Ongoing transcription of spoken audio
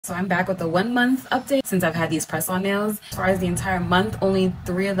So I'm back with the 1 month update since I've had these press-on nails. As far as the entire month, only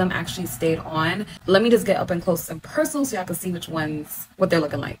 3 of them actually stayed on. Let me just get up and close and personal so y'all can see what they're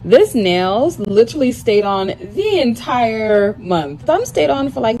looking like. This nails literally stayed on the entire month. Thumb stayed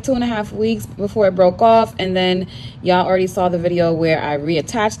on for like 2.5 weeks before it broke off, and then y'all already saw the video where I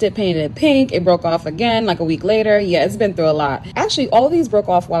reattached it, painted it pink. It broke off again like a week later. Yeah, it's been through a lot. Actually, all of these broke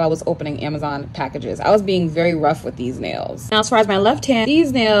off while I was opening Amazon packages. I was being very rough with these nails. Now, as far as my left hand,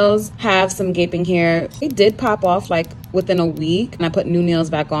 these nails have some gaping here. They did pop off like within a week, and I put new nails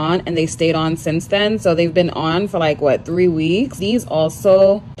back on and they stayed on since then. So they've been on for like what, 3 weeks. These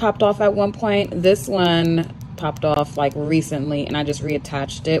also popped off at one point. This one popped off like recently and I just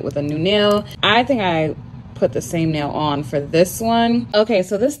reattached it with a new nail. I think I put the same nail on for this one. Okay,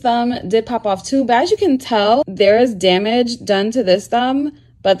 so this thumb did pop off too, but as you can tell, there is damage done to this thumb,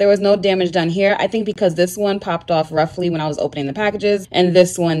 but there was no damage done here. I think because this one popped off roughly when I was opening the packages and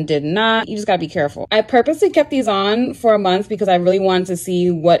this one did not. You just gotta be careful. I purposely kept these on for a month because I really wanted to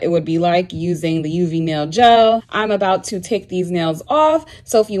see what it would be like using the UV nail gel. I'm about to take these nails off,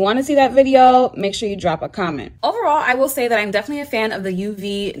 so if you want to see that video, make sure you drop a comment. Overall, I will say that I'm definitely a fan of the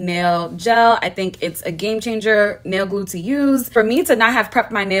UV nail gel. I think it's a game changer nail glue to use. For me to not have prepped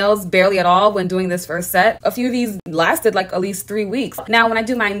my nails barely at all when doing this first set, a few of these lasted like at least 3 weeks. Now, when I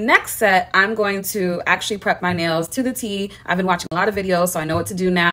do my next set, I'm going to actually prep my nails to the T. I've been watching a lot of videos, so I know what to do now.